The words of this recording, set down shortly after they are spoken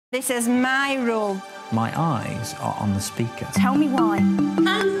This is my room. My eyes are on the speaker. Tell me why.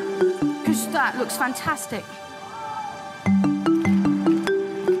 Because that looks fantastic.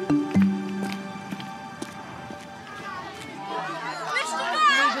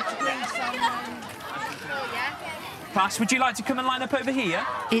 Class, would you like to come and line up over here?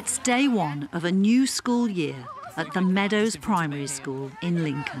 It's day one of a new school year at the Meadows Primary School in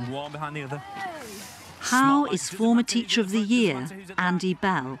Lincoln. One behind the other. How is former Teacher of the Year, Andy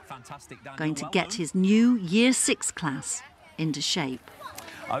Bell, going to get his new Year 6 class into shape?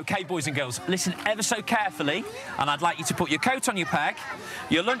 OK, boys and girls, listen ever so carefully, and I'd like you to put your coat on your peg,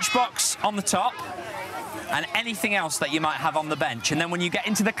 your lunchbox on the top, and anything else that you might have on the bench. And then when you get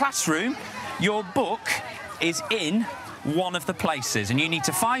into the classroom, your book is in one of the places, and you need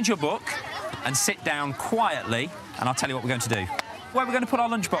to find your book and sit down quietly, and I'll tell you what we're going to do. Where we're going to put our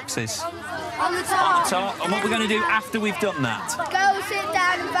lunch boxes? On the top. On the top. And what we're going to do after we've done that? Go sit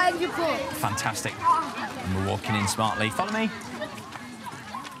down and find your book. Fantastic. And we're walking in smartly. Follow me.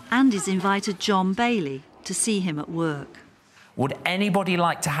 Andy's invited John Bailey to see him at work. Would anybody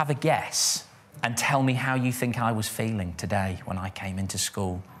like to have a guess and tell me how you think I was feeling today when I came into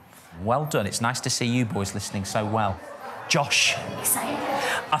school? Well done. It's nice to see you boys listening so well. Josh. Excited.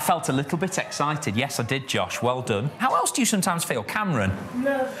 I felt a little bit excited. Yes, I did, Josh. Well done. How else do you sometimes feel? Cameron?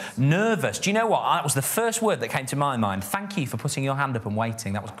 Nervous. Nervous. Do you know what? That was the first word that came to my mind. Thank you for putting your hand up and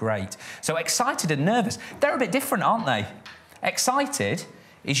waiting. That was great. So excited and nervous. They're a bit different, aren't they? Excited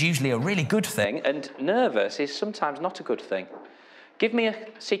is usually a really good thing, and nervous is sometimes not a good thing. Give me a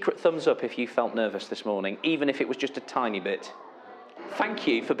secret thumbs up if you felt nervous this morning, even if it was just a tiny bit. Thank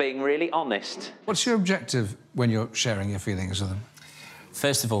you for being really honest. What's your objective when you're sharing your feelings with them?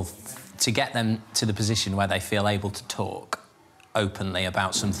 First of all, to get them to the position where they feel able to talk openly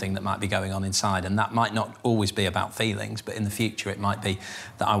about something that might be going on inside, and that might not always be about feelings, but in the future it might be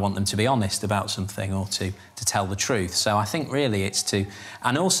that I want them to be honest about something or to tell the truth. So I think really it's to...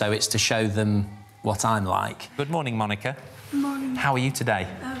 And also it's to show them what I'm like. Good morning, Monica. Good morning. How are you today?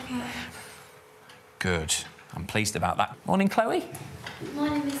 Okay. Good. I'm pleased about that. Morning, Chloe.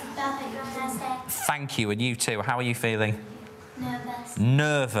 Morning, Mr. Bell. Have a nice day. Thank you, and you too. How are you feeling? Nervous.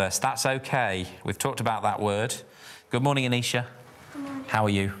 Nervous. That's OK. We've talked about that word. Good morning, Anisha. Good morning. How are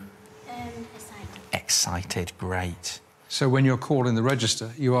you? Excited. Excited. Great. So when you're calling the register,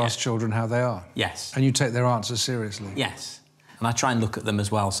 you ask children how they are? Yes. And you take their answers seriously? Yes. And I try and look at them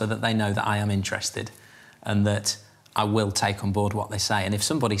as well so that they know that I am interested and that I will take on board what they say. And if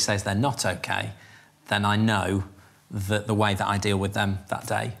somebody says they're not OK, then I know that the way that I deal with them that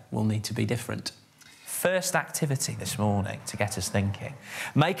day will need to be different. First activity this morning to get us thinking.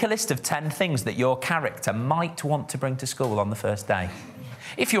 Make a list of 10 things that your character might want to bring to school on the first day.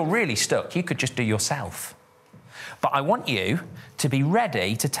 If you're really stuck, you could just do yourself. But I want you to be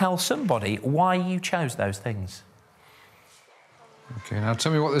ready to tell somebody why you chose those things. OK, now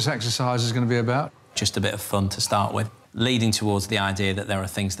tell me what this exercise is going to be about. Just a bit of fun to start with, leading towards the idea that there are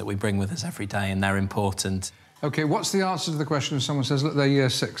things that we bring with us every day and they're important. OK, what's the answer to the question if someone says, look, they're Year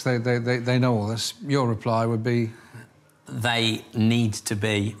 6, they know all this? Your reply would be? They need to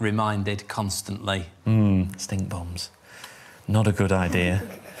be reminded constantly. Stink bombs. Not a good idea,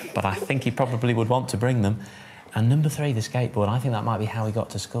 but I think he probably would want to bring them. And number 3, the skateboard. I think that might be how he got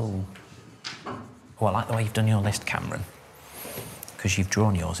to school. Oh, I like the way you've done your list, Cameron, because you've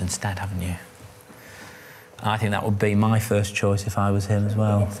drawn yours instead, haven't you? I think that would be my first choice if I was him as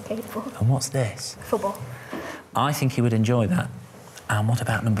well. Skateboard. And what's this? Football. I think he would enjoy that. And what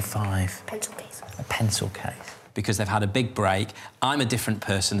about number 5? Pencil case. A pencil case. Because they've had a big break. I'm a different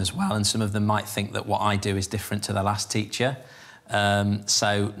person as well, and some of them might think that what I do is different to their last teacher.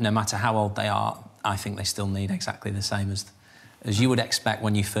 So no matter how old they are, I think they still need exactly the same as you would expect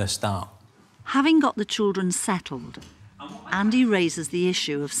when you first start. Having got the children settled, Andy raises the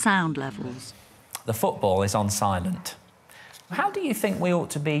issue of sound levels. The football is on silent. How do you think we ought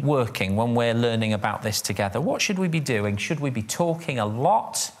to be working when we're learning about this together? What should we be doing? Should we be talking a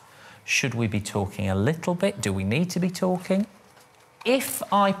lot? Should we be talking a little bit? Do we need to be talking? If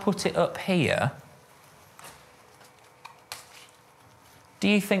I put it up here, do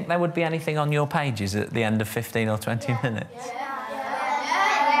you think there would be anything on your pages at the end of 15 or 20 minutes?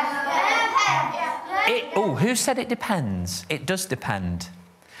 Oh, who said it depends? It does depend.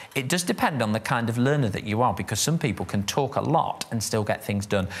 It does depend on the kind of learner that you are, because some people can talk a lot and still get things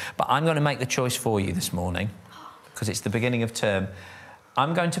done. But I'm going to make the choice for you this morning, because it's the beginning of term.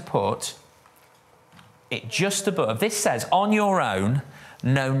 I'm going to put it just above. This says, on your own,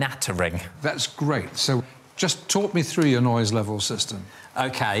 no nattering. That's great. So just talk me through your noise level system.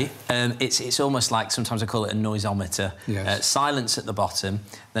 OK, it's almost like, sometimes I call it a noisometer. Yes. Silence at the bottom.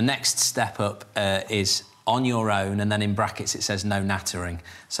 The next step up is on your own, and then in brackets it says no nattering.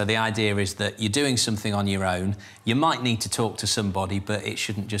 So the idea is that you're doing something on your own. You might need to talk to somebody, but it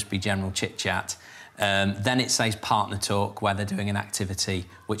shouldn't just be general chit-chat. Then it says partner talk, where they're doing an activity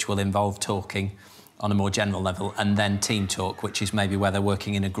which will involve talking on a more general level, and then team talk, which is maybe where they're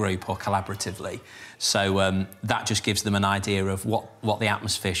working in a group or collaboratively. So that just gives them an idea of what the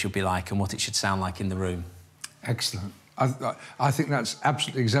atmosphere should be like and what it should sound like in the room. Excellent. I think that's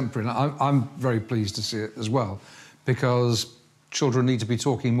absolutely exemplary, and I'm very pleased to see it as well, because children need to be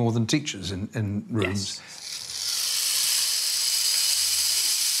talking more than teachers in rooms. Yes.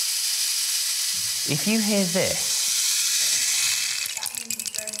 If you hear this,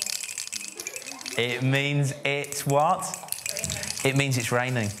 it means it's what? It means it's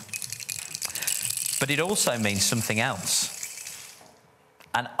raining. But it also means something else.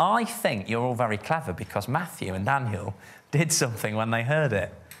 And I think you're all very clever, because Matthew and Daniel did something when they heard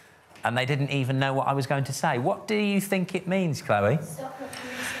it. And they didn't even know what I was going to say. What do you think it means, Chloe? Stop what you're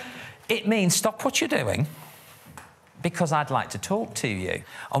doing. It means stop what you're doing, because I'd like to talk to you.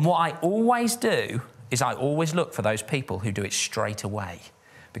 And what I always do is I always look for those people who do it straight away.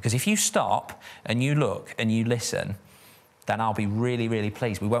 Because if you stop and you look and you listen, then I'll be really, really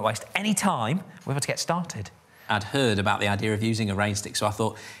pleased. We won't waste any time. We're about to get started. I'd heard about the idea of using a rain stick, so I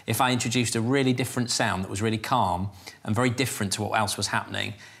thought if I introduced a really different sound that was really calm and very different to what else was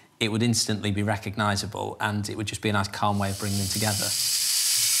happening, it would instantly be recognisable, and it would just be a nice calm way of bringing them together.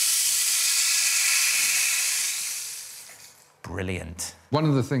 Brilliant. One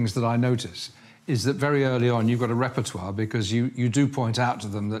of the things that I notice is that very early on you've got a repertoire, because you do point out to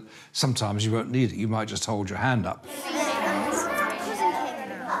them that sometimes you won't need it. You might just hold your hand up.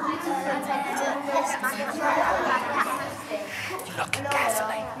 Looking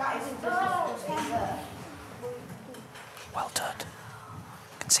carefully. Well done.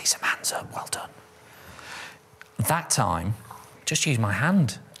 Can see some hands up. Well done. That time, just use my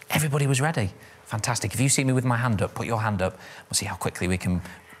hand. Everybody was ready. Fantastic. If you see me with my hand up, put your hand up. We'll see how quickly we can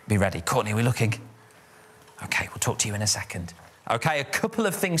be ready. Courtney, are we looking? OK, we'll talk to you in a second. OK, a couple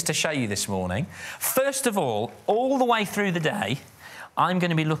of things to show you this morning. First of all the way through the day, I'm going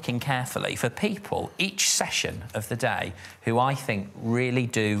to be looking carefully for people each session of the day who I think really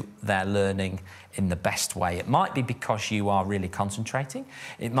do their learning in the best way. It might be because you are really concentrating.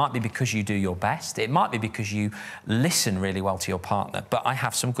 It might be because you do your best. It might be because you listen really well to your partner. But I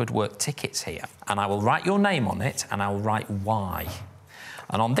have some good work tickets here, and I will write your name on it, and I will write why.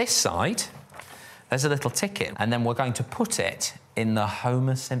 And on this side, there's a little ticket, and then we're going to put it in the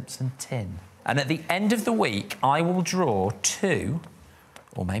Homer Simpson tin. And at the end of the week, I will draw 2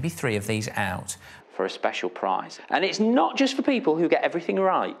 or maybe 3 of these out for a special prize. And it's not just for people who get everything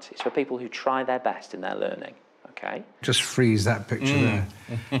right, it's for people who try their best in their learning, OK? Just freeze that picture there.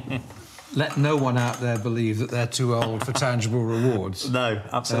 Let no one out there believe that they're too old for tangible rewards. No,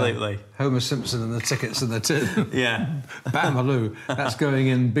 absolutely. Homer Simpson and the tickets in the tin. Yeah. Bam-a-loo. That's going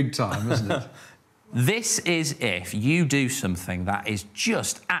in big time, isn't it? This is if you do something that is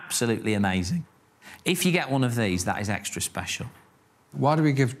just absolutely amazing. If you get one of these, that is extra special. Why do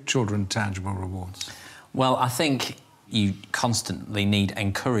we give children tangible rewards? Well, I think you constantly need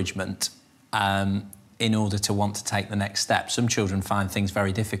encouragement in order to want to take the next step. Some children find things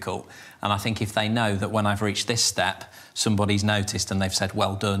very difficult, and I think if they know that when I've reached this step, somebody's noticed and they've said,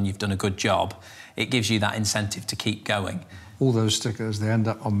 well done, you've done a good job, it gives you that incentive to keep going. All those stickers, they end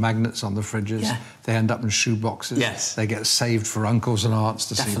up on magnets on the fridges. Yeah. They end up in shoe boxes. Yes. They get saved for uncles and aunts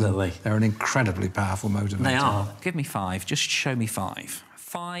to see them. They're an incredibly powerful motivator. They are. Give me 5. Just show me 5.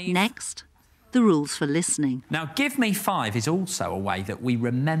 5. Next, the rules for listening. Now, give me 5 is also a way that we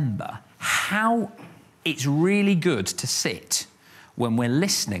remember how it's really good to sit when we're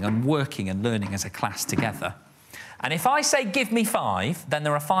listening and working and learning as a class together. And if I say give me 5, then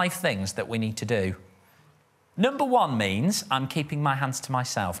there are 5 things that we need to do. Number 1 means I'm keeping my hands to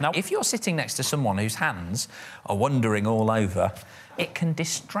myself. Now, if you're sitting next to someone whose hands are wandering all over, it can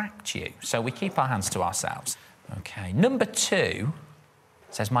distract you. So we keep our hands to ourselves. OK. Number 2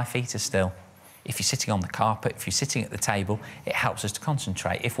 says my feet are still. If you're sitting on the carpet, if you're sitting at the table, it helps us to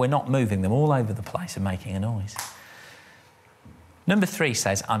concentrate if we're not moving them all over the place and making a noise. Number 3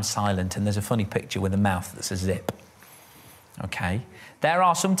 says I'm silent, and there's a funny picture with a mouth that's a zip. OK? There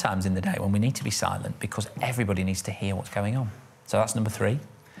are some times in the day when we need to be silent because everybody needs to hear what's going on. So that's number 3.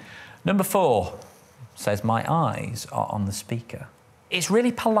 Number 4 says my eyes are on the speaker. It's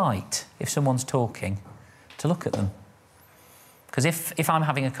really polite if someone's talking to look at them. Because if I'm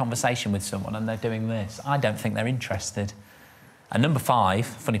having a conversation with someone and they're doing this, I don't think they're interested. And number 5,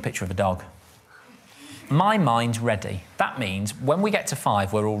 funny picture of a dog. My mind's ready. That means when we get to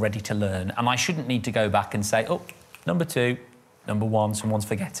 5, we're all ready to learn, and I shouldn't need to go back and say, oh, number 2, number 1, someone's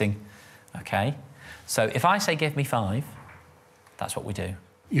forgetting. OK? So if I say give me 5, that's what we do.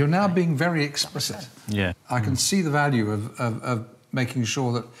 You're now being very explicit. Yeah. I can see the value of making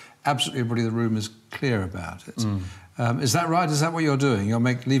sure that absolutely everybody in the room is clear about it. Is that right? Is that what you're doing? You're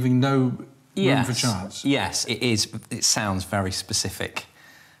leaving no room for chance? Yes, it is. It sounds very specific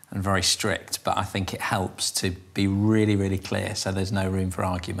and very strict, but I think it helps to be really, really clear so there's no room for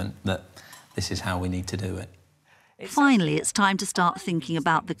argument that this is how we need to do it. Finally, it's time to start thinking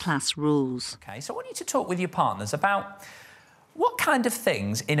about the class rules. OK, so I want you to talk with your partners about what kind of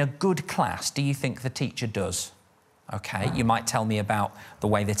things in a good class do you think the teacher does? OK, you might tell me about the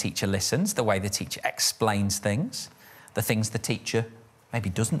way the teacher listens, the way the teacher explains things, the things the teacher maybe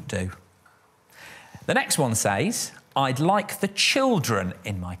doesn't do. The next one says, I'd like the children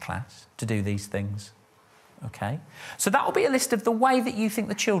in my class to do these things. OK? So that will be a list of the way that you think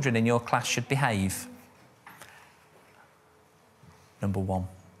the children in your class should behave. Number 1.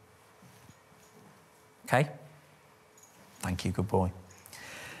 OK? Thank you, good boy.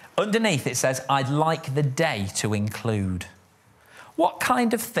 Underneath it says, I'd like the day to include. What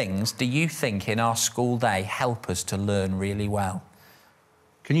kind of things do you think in our school day help us to learn really well?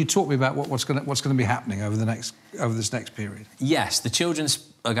 Can you talk to me about what's going to be happening over this next period? Yes, the children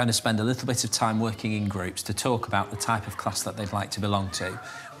are going to spend a little bit of time working in groups to talk about the type of class that they'd like to belong to,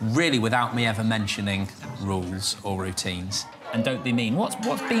 really without me ever mentioning rules or routines. And don't be mean. What's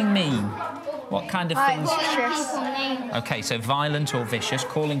being mean? What kind of things? Vicious. OK, so violent or vicious,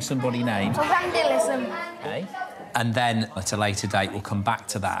 calling somebody names. Or vandalism. OK. And then at a later date we'll come back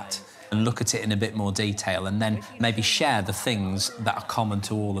to that and look at it in a bit more detail and then maybe share the things that are common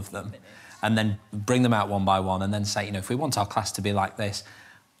to all of them and then bring them out one by one and then say, you know, if we want our class to be like this,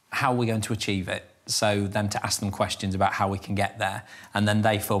 how are we going to achieve it? So then to ask them questions about how we can get there and then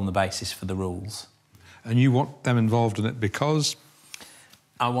they form the basis for the rules. And you want them involved in it because?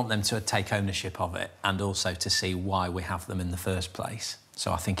 I want them to take ownership of it and also to see why we have them in the first place.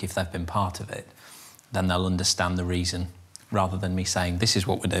 So I think if they've been part of it, then they'll understand the reason rather than me saying, this is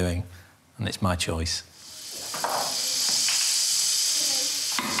what we're doing and it's my choice.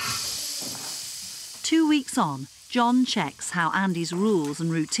 2 weeks on, John checks how Andy's rules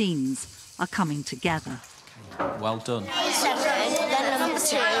and routines are coming together. Well done. 7, then number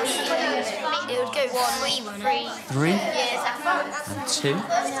 2. It would go 1, 3. 3 Yes, and 2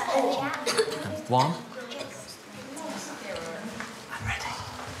 and 1. I'm ready.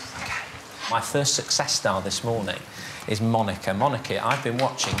 OK. My first success star this morning is Monica. Monica, I've been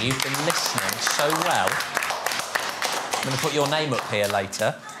watching. You've been listening so well. I'm going to put your name up here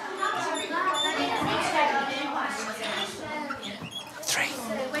later. 3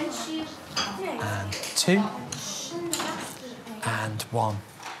 and 2 and 1.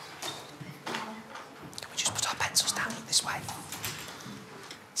 Can we just put our pencils down this way?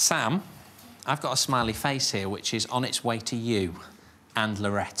 Sam, I've got a smiley face here which is on its way to you and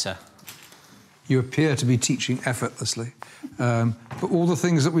Loretta. You appear to be teaching effortlessly. But all the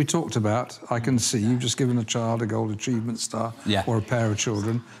things that we talked about, I can see. You've just given a child a Gold Achievement Star or a pair of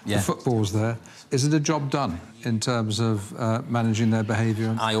children. The football's there. Is it a job done in terms of managing their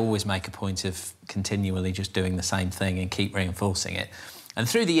behaviour? I always make a point of continually just doing the same thing and keep reinforcing it. And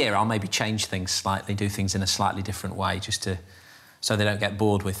through the year, I'll maybe change things slightly, do things in a slightly different way, just to so they don't get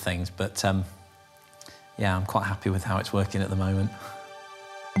bored with things. But, yeah, I'm quite happy with how it's working at the moment.